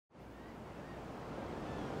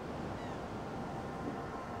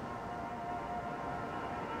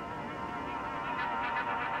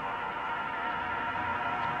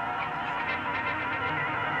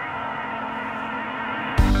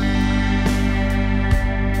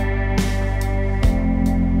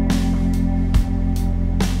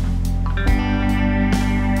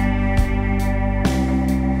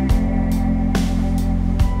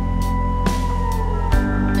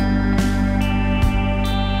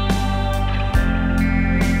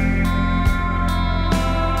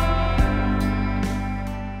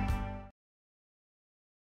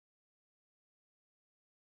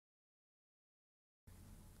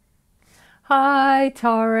Hi,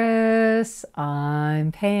 Taurus.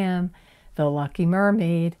 I'm Pam, the Lucky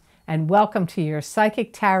Mermaid, and welcome to your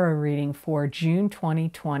Psychic Tarot reading for June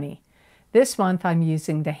 2020. This month, I'm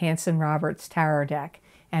using the Hanson-Roberts Tarot deck.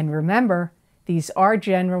 And remember, these are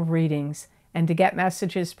general readings, and to get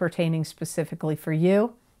messages pertaining specifically for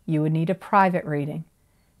you, you would need a private reading.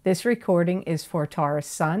 This recording is for Taurus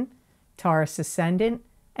Sun, Taurus Ascendant,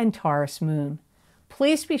 and Taurus Moon.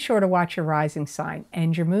 Please be sure to watch your rising sign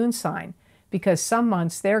and your moon sign, because some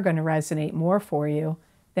months they're going to resonate more for you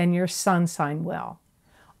than your sun sign will.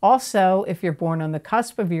 Also, if you're born on the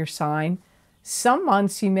cusp of your sign, some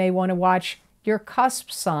months you may want to watch your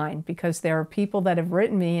cusp sign, because there are people that have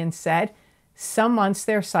written me and said some months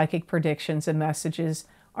their psychic predictions and messages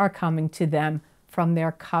are coming to them from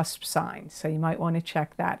their cusp sign. So you might want to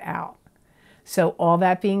check that out. So all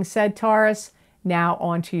that being said, Taurus, now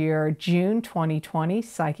on to your June 2020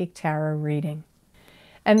 Psychic Tarot reading.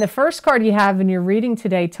 And the first card you have in your reading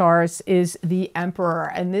today, Taurus, is the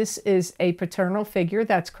Emperor. And this is a paternal figure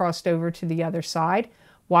that's crossed over to the other side,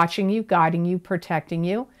 watching you, guiding you, protecting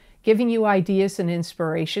you, giving you ideas and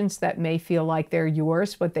inspirations that may feel like they're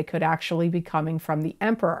yours, but they could actually be coming from the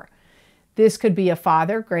Emperor. This could be a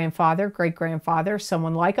father, grandfather, great-grandfather,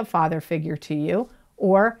 someone like a father figure to you,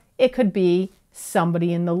 or it could be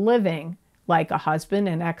somebody in the living, like a husband,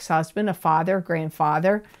 an ex-husband, a father,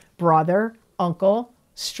 grandfather, brother, uncle,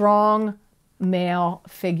 strong male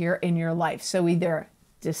figure in your life. So either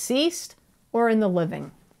deceased or in the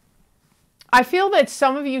living. I feel that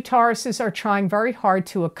some of you Tauruses are trying very hard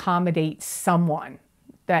to accommodate someone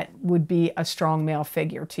that would be a strong male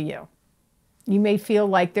figure to you. You may feel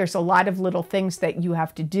like there's a lot of little things that you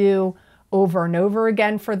have to do over and over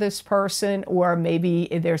again for this person, or maybe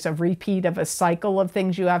there's a repeat of a cycle of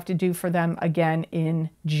things you have to do for them again in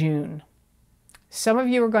June. Some of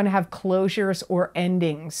you are going to have closures or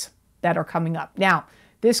endings that are coming up. Now,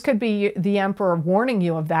 this could be the Emperor warning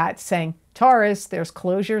you of that, saying, Taurus, there's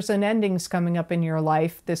closures and endings coming up in your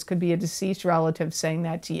life. This could be a deceased relative saying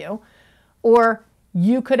that to you. Or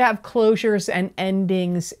you could have closures and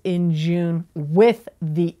endings in June with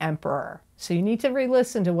the Emperor. So you need to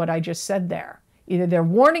re-listen to what I just said there. Either they're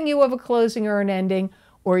warning you of a closing or an ending,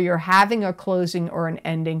 or you're having a closing or an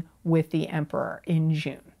ending with the Emperor in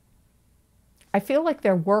June. I feel like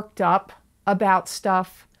they're worked up about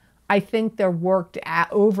stuff. I think they're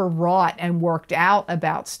overwrought and worked out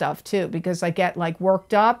about stuff too, because I get like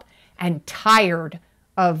worked up and tired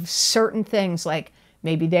of certain things, like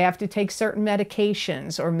maybe they have to take certain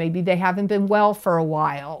medications, or maybe they haven't been well for a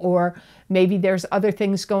while, or maybe there's other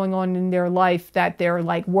things going on in their life that they're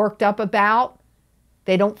like worked up about.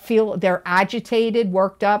 They don't feel, they're agitated,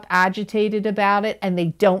 worked up, agitated about it, and they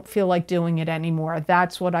don't feel like doing it anymore.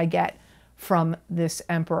 That's what I get from this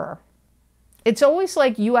Emperor. It's always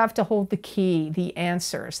like you have to hold the key, the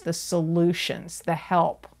answers, the solutions, the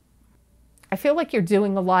help. I feel like you're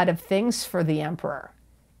doing a lot of things for the Emperor.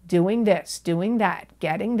 Doing this, doing that,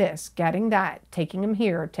 getting this, getting that, taking him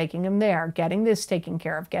here, taking him there, getting this taken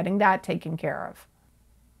care of, getting that taken care of.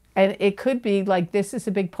 And it could be like this is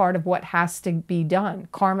a big part of what has to be done,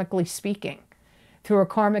 karmically speaking. Through a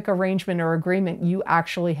karmic arrangement or agreement you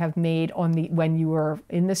actually have made when you were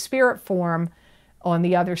in the spirit form on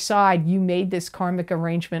the other side, you made this karmic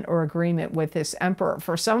arrangement or agreement with this Emperor.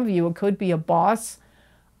 For some of you, it could be a boss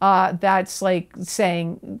that's like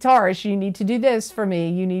saying, Taurus, you need to do this for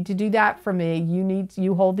me. You need to do that for me.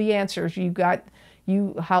 You hold the answers.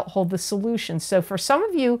 You hold the solutions. So for some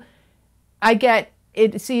of you, I get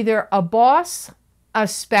it's either a boss, a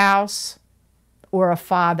spouse, or a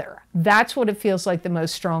father. That's what it feels like the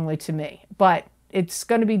most strongly to me. But it's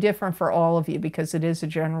going to be different for all of you because it is a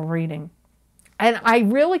general reading. And I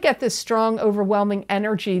really get this strong, overwhelming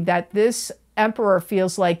energy that this Emperor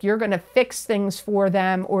feels like you're going to fix things for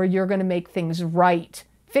them, or you're going to make things right.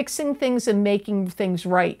 Fixing things and making things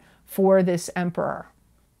right for this Emperor.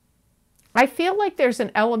 I feel like there's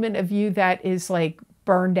an element of you that is like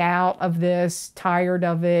burned out of this, tired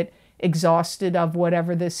of it, exhausted of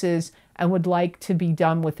whatever this is, and would like to be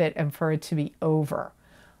done with it and for it to be over.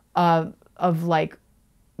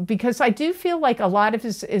 Because I do feel like a lot of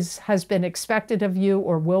this has been expected of you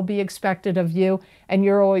or will be expected of you, and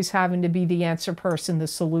you're always having to be the answer person, the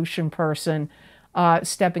solution person,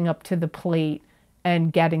 stepping up to the plate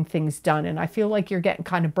and getting things done. And I feel like you're getting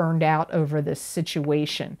kind of burned out over this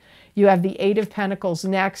situation. You have the Eight of Pentacles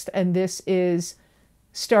next, and this is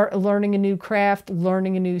start learning a new craft,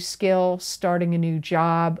 learning a new skill, starting a new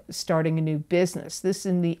job, starting a new business. This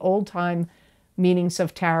in the old time meanings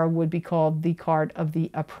of tarot would be called the card of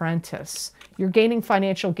the apprentice. You're gaining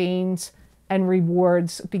financial gains and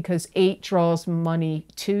rewards, because 8 draws money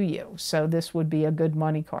to you. So this would be a good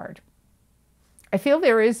money card. I feel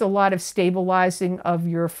there is a lot of stabilizing of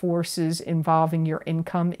your forces involving your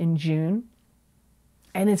income in June.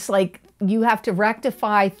 And it's like you have to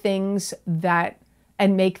rectify things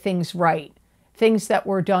and make things right. Things that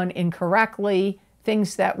were done incorrectly,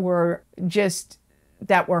 things that were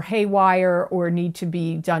haywire or need to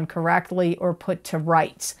be done correctly or put to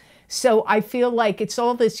rights. So I feel like it's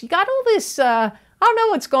all this, you got all this, I don't know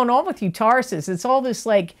what's going on with you Tauruses. It's all this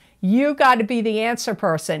like, you got to be the answer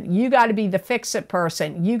person. You got to be the fix-it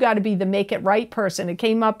person. You got to be the make-it-right person. It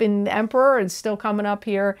came up in the Emperor. It's still coming up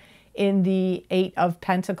here in the 8 of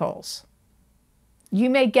Pentacles. You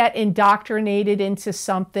may get indoctrinated into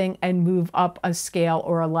something and move up a scale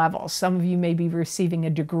or a level. Some of you may be receiving a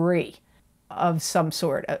degree of some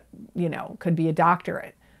sort. You know, could be a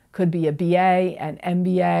doctorate. Could be a BA, an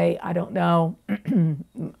MBA. I don't know.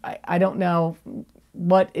 I don't know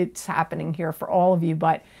what it's happening here for all of you,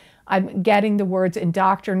 but I'm getting the words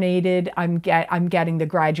indoctrinated. I'm getting the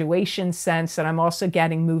graduation sense, and I'm also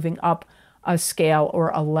getting moving up a scale or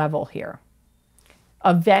a level here.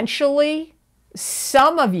 Eventually,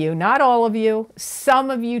 some of you, not all of you, some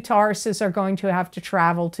of you Tauruses are going to have to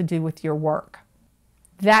travel to do with your work.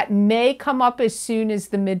 That may come up as soon as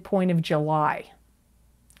the midpoint of July.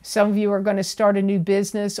 Some of you are going to start a new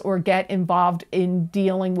business or get involved in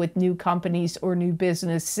dealing with new companies or new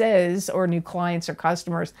businesses or new clients or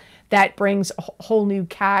customers. That brings a whole new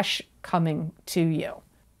cash coming to you.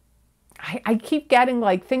 I keep getting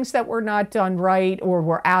like things that were not done right or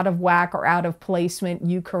were out of whack or out of placement,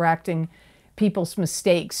 you correcting people's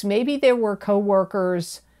mistakes. Maybe there were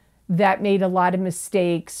coworkers that made a lot of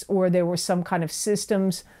mistakes, or there were some kind of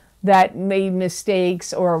systems that made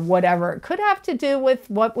mistakes or whatever. It could have to do with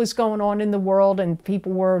what was going on in the world and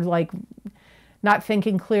people were like not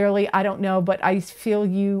thinking clearly. I don't know, but I feel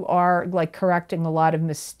you are like correcting a lot of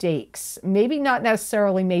mistakes. Maybe not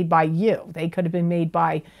necessarily made by you. They could have been made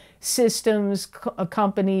by systems,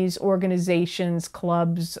 companies, organizations,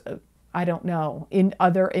 clubs, I don't know, in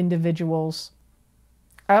other individuals.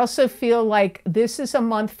 I also feel like this is a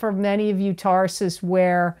month for many of you Tauruses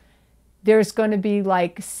where there's going to be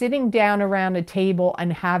like sitting down around a table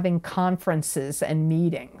and having conferences and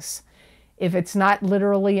meetings. If it's not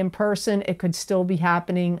literally in person, it could still be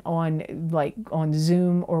happening on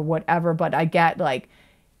Zoom or whatever. But I get like,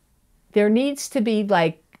 there needs to be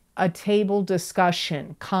like a table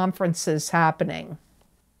discussion, conferences happening.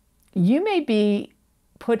 You may be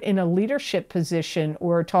put in a leadership position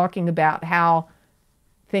or talking about how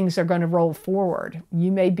things are going to roll forward.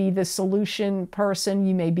 You may be the solution person,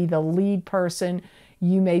 you may be the lead person,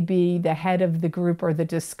 you may be the head of the group or the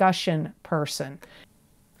discussion person.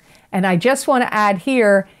 And I just want to add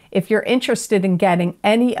here, if you're interested in getting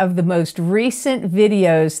any of the most recent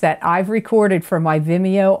videos that I've recorded for my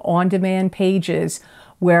Vimeo on-demand pages,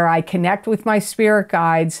 where I connect with my spirit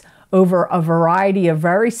guides over a variety of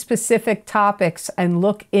very specific topics and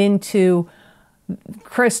look into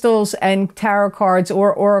crystals and tarot cards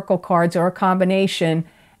or oracle cards or a combination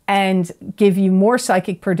and give you more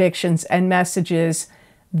psychic predictions and messages,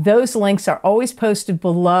 those links are always posted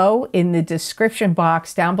below in the description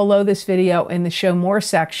box down below this video in the show more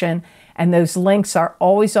section, and those links are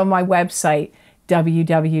always on my website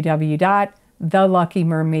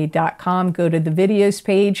www.theluckymermaid.com. Go to the videos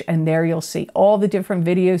page and there you'll see all the different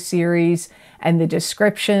video series and the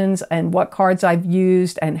descriptions and what cards I've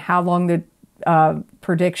used and how long the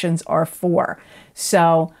predictions are for.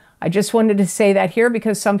 So I just wanted to say that here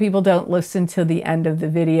because some people don't listen to the end of the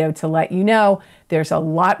video, to let you know there's a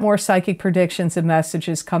lot more psychic predictions and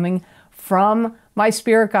messages coming from my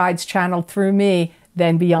spirit guides channel through me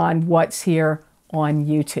than beyond what's here on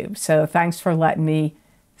YouTube. So thanks for letting me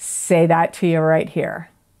say that to you right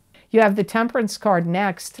here. You have the Temperance card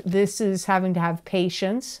next. This is having to have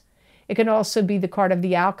patience. It can also be the card of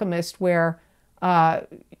the Alchemist, where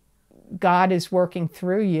God is working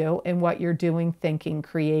through you in what you're doing, thinking,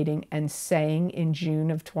 creating, and saying in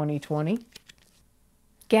June of 2020.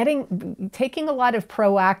 Taking a lot of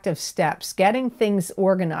proactive steps, getting things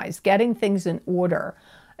organized, getting things in order,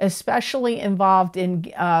 especially involved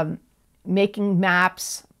in making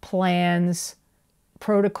maps, plans,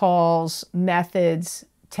 protocols, methods,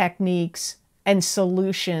 techniques, and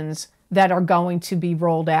solutions that are going to be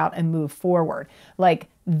rolled out and move forward. Like,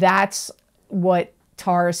 that's what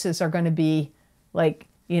Tauruses are going to be like,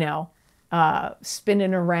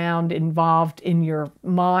 spinning around, involved in your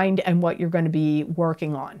mind and what you're going to be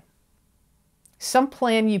working on. Some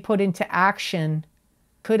plan you put into action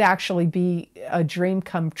could actually be a dream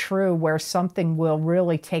come true where something will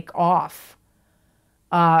really take off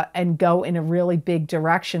and go in a really big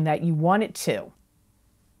direction that you want it to.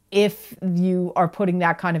 If you are putting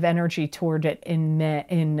that kind of energy toward it in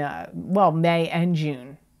May and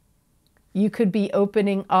June. You could be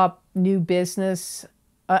opening up new business,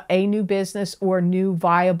 a new business or new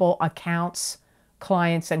viable accounts,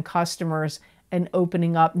 clients and customers, and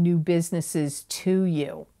opening up new businesses to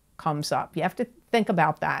you comes up. You have to think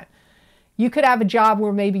about that. You could have a job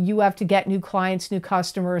where maybe you have to get new clients, new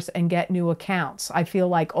customers, and get new accounts. I feel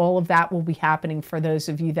like all of that will be happening for those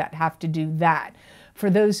of you that have to do that. For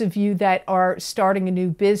those of you that are starting a new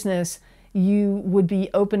business, you would be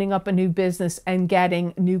opening up a new business and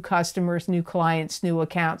getting new customers, new clients, new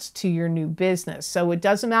accounts to your new business. So it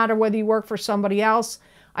doesn't matter whether you work for somebody else,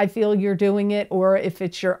 I feel you're doing it, or if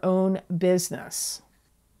it's your own business.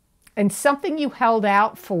 And something you held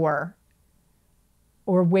out for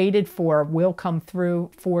or waited for will come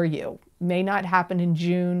through for you. May not happen in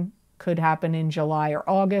June, could happen in July or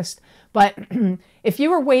August. But if you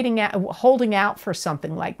were holding out for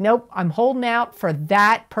something like, nope, I'm holding out for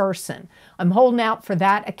that person. I'm holding out for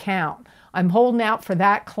that account. I'm holding out for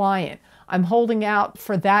that client. I'm holding out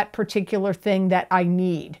for that particular thing that I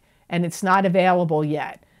need, and it's not available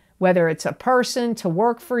yet. Whether it's a person to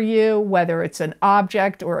work for you, whether it's an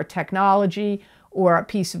object or a technology or a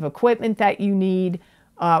piece of equipment that you need,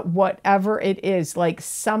 whatever it is, like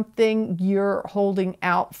something you're holding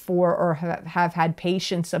out for or have had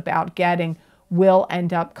patience about getting will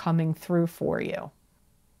end up coming through for you.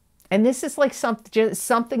 And this is like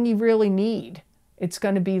something you really need. It's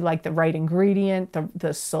going to be like the right ingredient,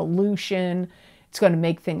 the solution. It's going to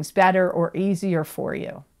make things better or easier for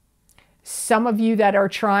you. Some of you that are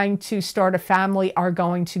trying to start a family are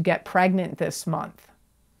going to get pregnant this month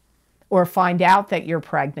or find out that you're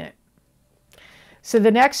pregnant. So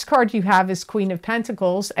the next card you have is Queen of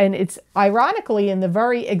Pentacles, and it's ironically in the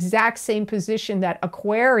very exact same position that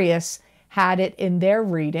Aquarius had it in their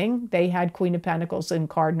reading. They had Queen of Pentacles in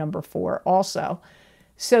card number 4 also.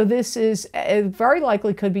 So this is very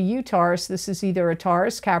likely could be you, Taurus. This is either a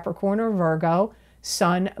Taurus, Capricorn, or Virgo,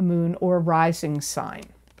 sun, moon, or rising sign.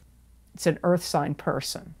 It's an earth sign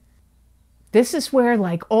person. This is where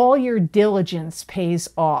like all your diligence pays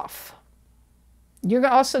off. You're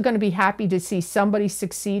also going to be happy to see somebody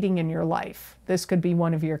succeeding in your life. This could be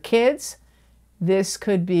one of your kids. This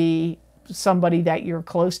could be somebody that you're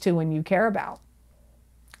close to and you care about.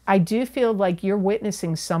 I do feel like you're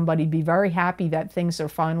witnessing somebody be very happy that things are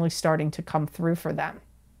finally starting to come through for them.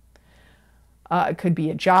 It could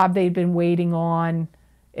be a job they've been waiting on.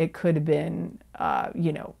 It could have been,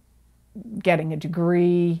 getting a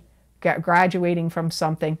degree, graduating from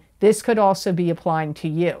something. This could also be applying to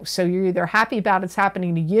you. So you're either happy about it's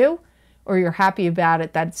happening to you, or you're happy about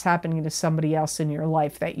it that it's happening to somebody else in your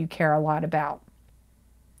life that you care a lot about.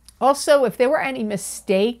 Also, if there were any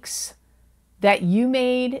mistakes that you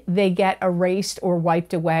made, they get erased or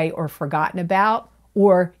wiped away or forgotten about,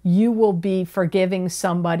 or you will be forgiving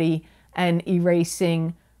somebody and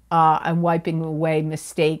erasing and wiping away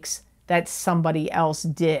mistakes that somebody else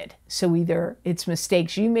did. So either it's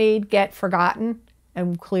mistakes you made get forgotten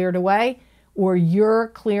and cleared away, or you're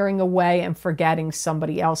clearing away and forgetting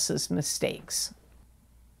somebody else's mistakes.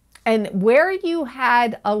 And where you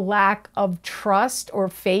had a lack of trust or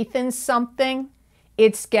faith in something,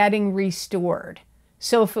 it's getting restored.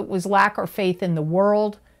 So if it was lack or faith in the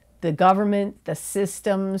world, the government, the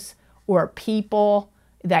systems, or people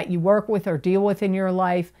that you work with or deal with in your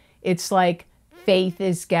life, it's like faith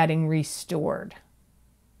is getting restored.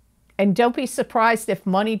 And don't be surprised if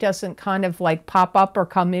money doesn't kind of like pop up or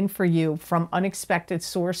come in for you from unexpected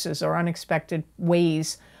sources or unexpected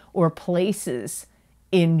ways or places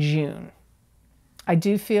in June. I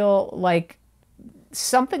do feel like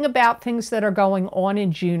something about things that are going on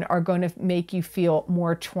in June are going to make you feel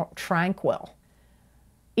more tranquil.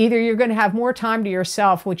 Either you're going to have more time to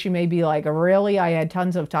yourself, which you may be like, really? I had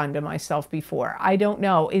tons of time to myself before. I don't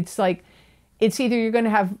know. It's like, it's either you're going to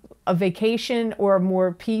have a vacation or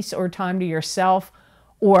more peace or time to yourself,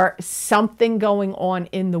 or something going on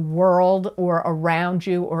in the world or around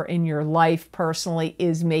you or in your life personally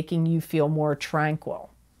is making you feel more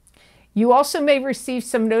tranquil. You also may receive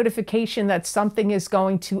some notification that something is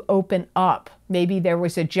going to open up. Maybe there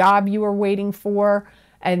was a job you were waiting for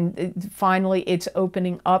and finally it's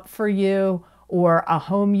opening up for you, or a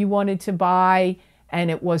home you wanted to buy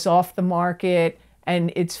and it was off the market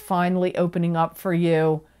and it's finally opening up for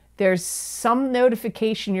you. There's some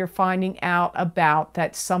notification you're finding out about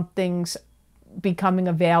that something's becoming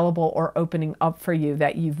available or opening up for you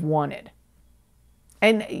that you've wanted.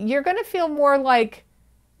 And you're going to feel more like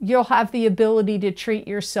you'll have the ability to treat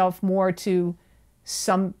yourself more to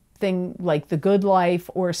some something like the good life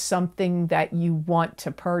or something that you want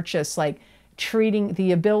to purchase, like treating,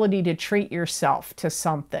 the ability to treat yourself to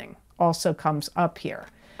something also comes up here.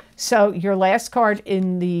 So your last card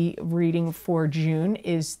in the reading for June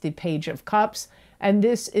is the Page of Cups. And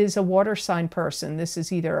this is a water sign person. This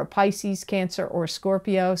is either a Pisces, Cancer, or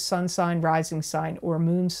Scorpio, sun sign, rising sign, or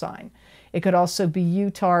moon sign. It could also be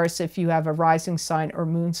you, Taurus, if you have a rising sign or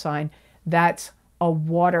moon sign. That's a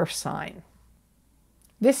water sign.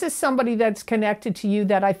 This is somebody that's connected to you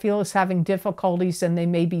that I feel is having difficulties, and they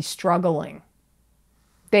may be struggling.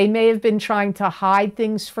 They may have been trying to hide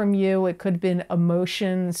things from you. It could have been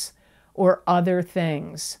emotions or other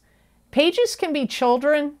things. Pages can be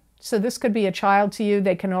children. So this could be a child to you.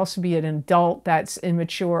 They can also be an adult that's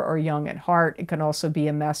immature or young at heart. It can also be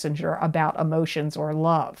a messenger about emotions or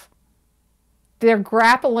love. They're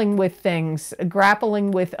grappling with things,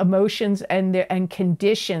 grappling with emotions and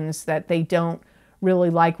conditions that they don't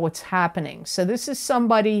really like what's happening. So this is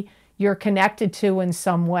somebody you're connected to in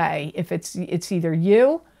some way. If it's either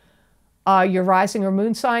you, your rising or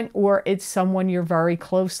moon sign, or it's someone you're very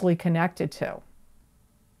closely connected to.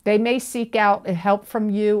 They may seek out help from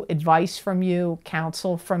you, advice from you,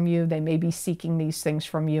 counsel from you. They may be seeking these things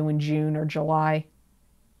from you in June or July.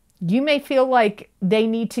 You may feel like they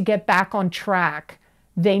need to get back on track.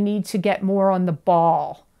 They need to get more on the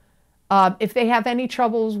ball. If they have any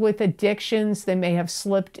troubles with addictions, they may have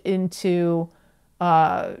slipped into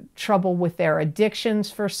trouble with their addictions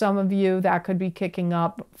for some of you. That could be kicking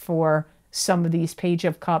up for some of these Page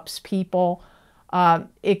of Cups people.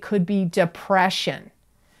 It could be depression.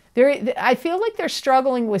 I feel like they're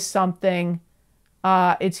struggling with something.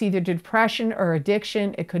 It's either depression or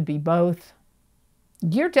addiction. It could be both.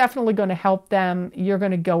 You're definitely going to help them. You're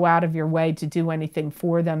going to go out of your way to do anything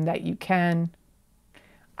for them that you can.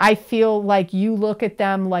 I feel like you look at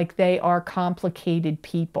them like they are complicated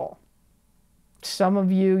people. Some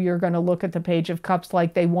of you, you're going to look at the Page of Cups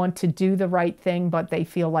like they want to do the right thing, but they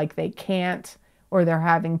feel like they can't, or they're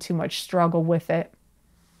having too much struggle with it.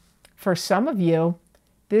 For some of you,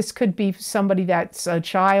 this could be somebody that's a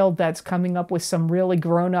child that's coming up with some really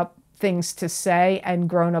grown-up things to say and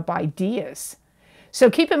grown-up ideas. So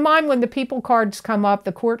keep in mind when the People cards come up,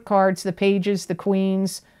 the Court cards, the Pages, the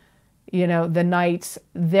Queens, you know, the Knights,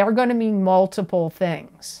 they're going to mean multiple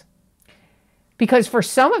things. Because for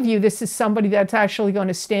some of you, this is somebody that's actually going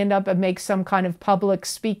to stand up and make some kind of public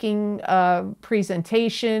speaking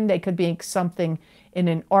presentation. They could be something in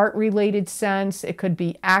an art-related sense. It could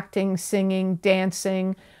be acting, singing,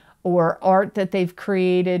 dancing, or art that they've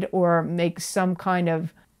created, or make some kind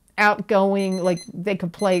of outgoing, like they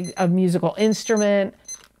could play a musical instrument.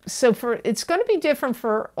 So it's going to be different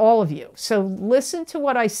for all of you. So listen to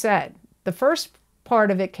what I said. The first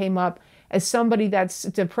part of it came up as somebody that's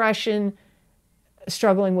depression,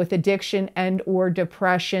 struggling with addiction and or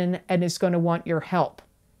depression, and is going to want your help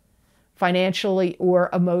financially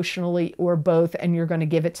or emotionally or both, and you're going to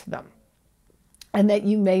give it to them. And that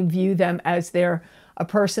you may view them as they're a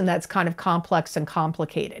person that's kind of complex and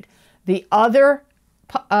complicated. The other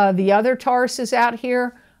Tauruses out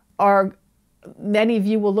here are, many of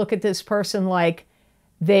you will look at this person like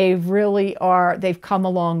they've come a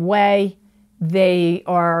long way. They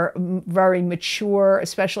are very mature,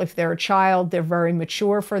 especially if they're a child. They're very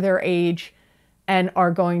mature for their age and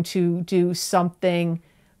are going to do something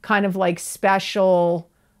kind of like special,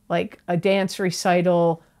 like a dance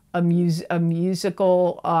recital, a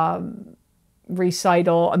musical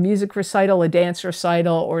recital, a music recital, a dance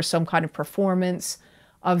recital, or some kind of performance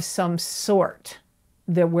of some sort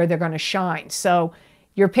where they're going to shine. So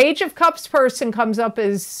your Page of Cups person comes up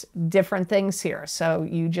as different things here. So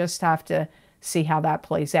you just have to see how that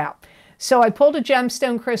plays out. So I pulled a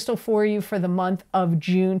gemstone crystal for you for the month of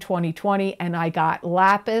June 2020, and I got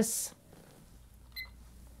lapis.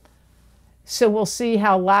 So we'll see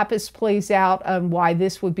how lapis plays out and why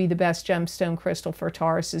this would be the best gemstone crystal for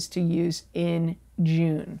Tauruses to use in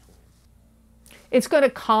June. It's going to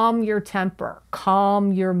calm your temper,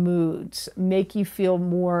 calm your moods, make you feel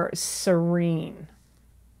more serene.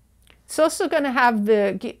 It's also going to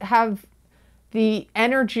have the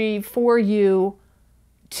energy for you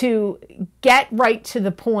to get right to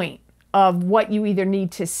the point of what you either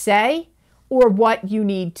need to say or what you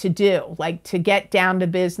need to do, like to get down to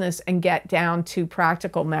business and get down to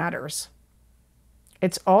practical matters.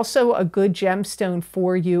 It's also a good gemstone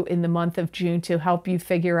for you in the month of June to help you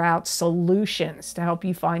figure out solutions, to help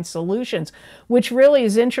you find solutions, which really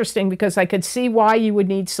is interesting because I could see why you would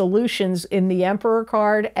need solutions in the Emperor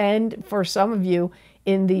card and for some of you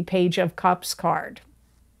in the Page of Cups card.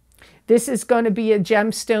 This is going to be a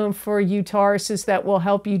gemstone for you, Tauruses, that will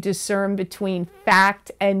help you discern between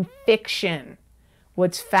fact and fiction.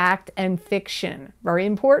 What's fact and fiction? Very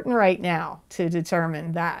important right now to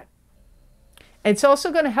determine that. It's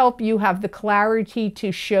also going to help you have the clarity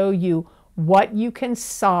to show you what you can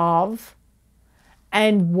solve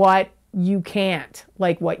and what you can't,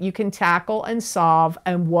 like what you can tackle and solve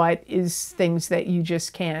and what is things that you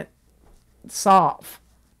just can't solve.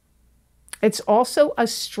 It's also a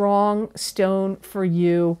strong stone for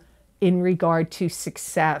you in regard to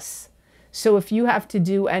success. So if you have to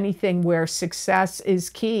do anything where success is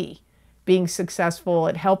key, being successful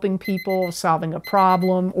at helping people, solving a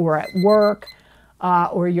problem, or at work,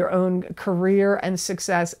 or your own career and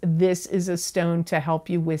success, this is a stone to help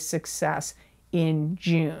you with success in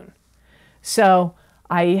June. So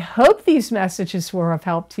I hope these messages were of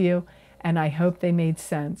help to you, and I hope they made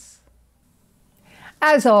sense.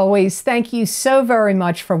 As always, thank you so very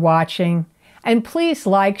much for watching, and please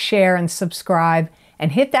like, share, and subscribe,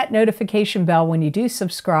 and hit that notification bell when you do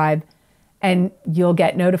subscribe, and you'll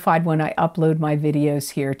get notified when I upload my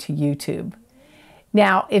videos here to YouTube.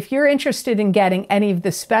 Now, if you're interested in getting any of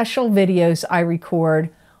the special videos I record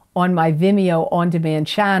on my Vimeo on-demand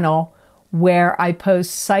channel, where I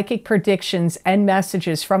post psychic predictions and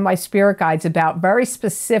messages from my spirit guides about very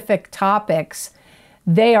specific topics,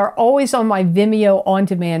 they are always on my Vimeo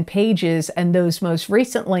on-demand pages, and those most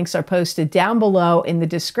recent links are posted down below in the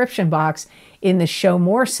description box in the Show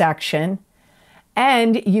More section.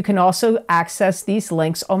 And you can also access these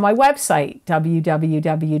links on my website,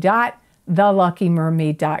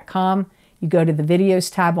 www.theluckymermaid.com. You go to the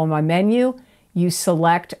Videos tab on my menu, you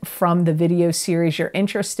select from the video series you're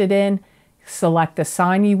interested in, select the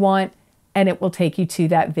sign you want, and it will take you to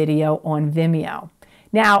that video on Vimeo.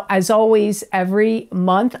 Now, as always, every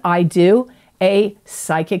month I do a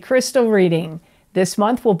psychic crystal reading. This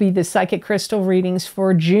month will be the psychic crystal readings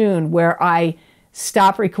for June, where I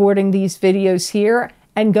stop recording these videos here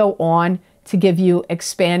and go on to give you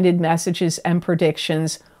expanded messages and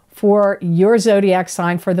predictions for your zodiac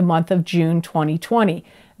sign for the month of June 2020.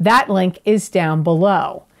 That link is down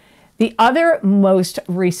below. The other most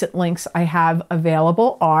recent links I have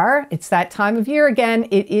available are, it's that time of year again,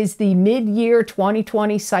 it is the mid-year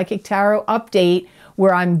 2020 Psychic Tarot update,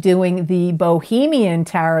 where I'm doing the Bohemian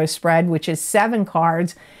Tarot spread, which is 7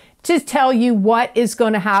 cards, to tell you what is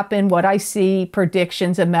going to happen, what I see,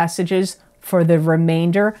 predictions and messages for the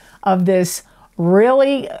remainder of this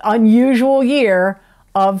really unusual year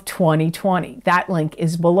of 2020. That link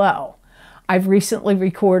is below. I've recently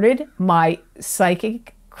recorded my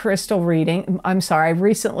psychic crystal reading. I've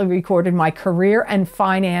recently recorded my career and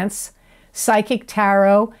finance, psychic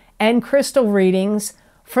tarot, and crystal readings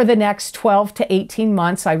for the next 12 to 18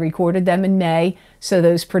 months. I recorded them in May, so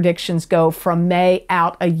those predictions go from May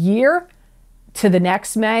out a year to the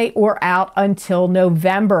next May, or out until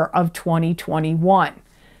November of 2021.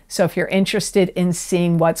 So if you're interested in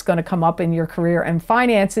seeing what's going to come up in your career and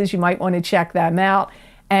finances, you might want to check them out.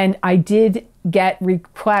 And I did get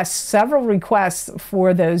requests, several requests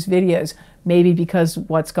for those videos, maybe because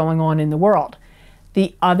what's going on in the world.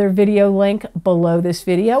 The other video link below this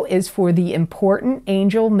video is for the important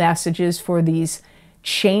angel messages for these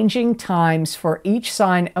changing times for each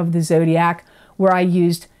sign of the zodiac, where I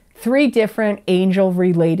used 3 different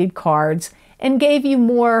angel-related cards and gave you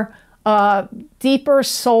more deeper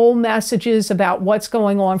soul messages about what's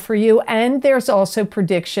going on for you. And there's also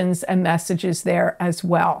predictions and messages there as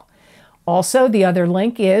well. Also, the other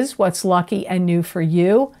link is What's Lucky and New for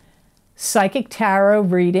You, Psychic Tarot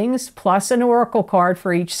readings, plus an oracle card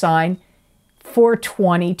for each sign for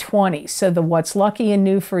 2020. So the What's Lucky and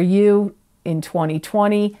New for You in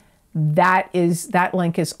 2020, that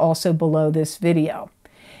link is also below this video.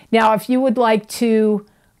 Now, if you would like to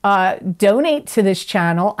donate to this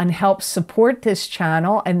channel and help support this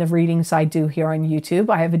channel and the readings I do here on YouTube,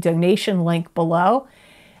 I have a donation link below.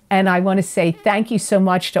 And I want to say thank you so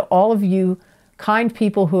much to all of you kind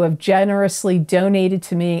people who have generously donated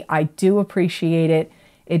to me. I do appreciate it.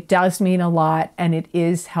 It does mean a lot, and it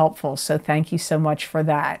is helpful. So thank you so much for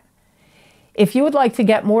that. If you would like to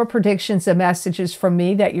get more predictions and messages from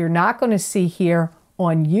me that you're not going to see here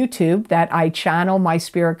on YouTube, that I channel my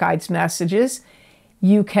spirit guides messages,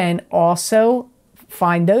 you can also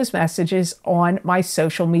find those messages on my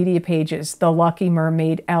social media pages, The Lucky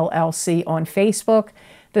Mermaid LLC on Facebook,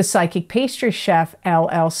 The Psychic Pastry Chef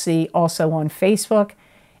LLC also on Facebook,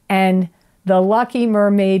 and The Lucky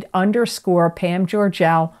Mermaid _ Pam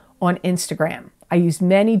Georgel on Instagram. I use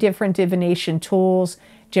many different divination tools,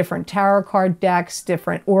 different tarot card decks,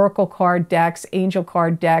 different oracle card decks, angel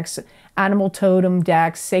card decks, animal totem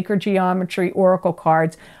decks, sacred geometry, oracle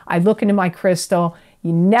cards. I look into my crystal.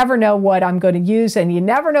 You never know what I'm going to use, and you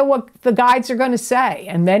never know what the guides are going to say.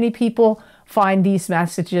 And many people find these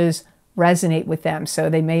messages resonate with them, so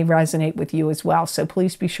they may resonate with you as well. So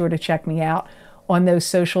please be sure to check me out on those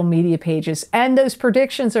social media pages. And those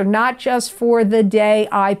predictions are not just for the day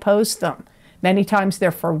I post them. Many times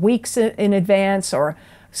they're for weeks in advance, or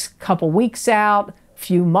a couple weeks out,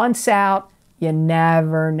 few months out. You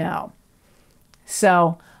never know.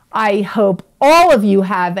 So I hope all of you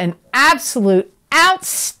have an absolute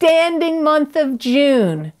outstanding month of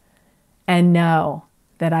June, and know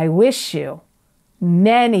that I wish you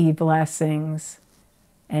many blessings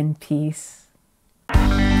and peace.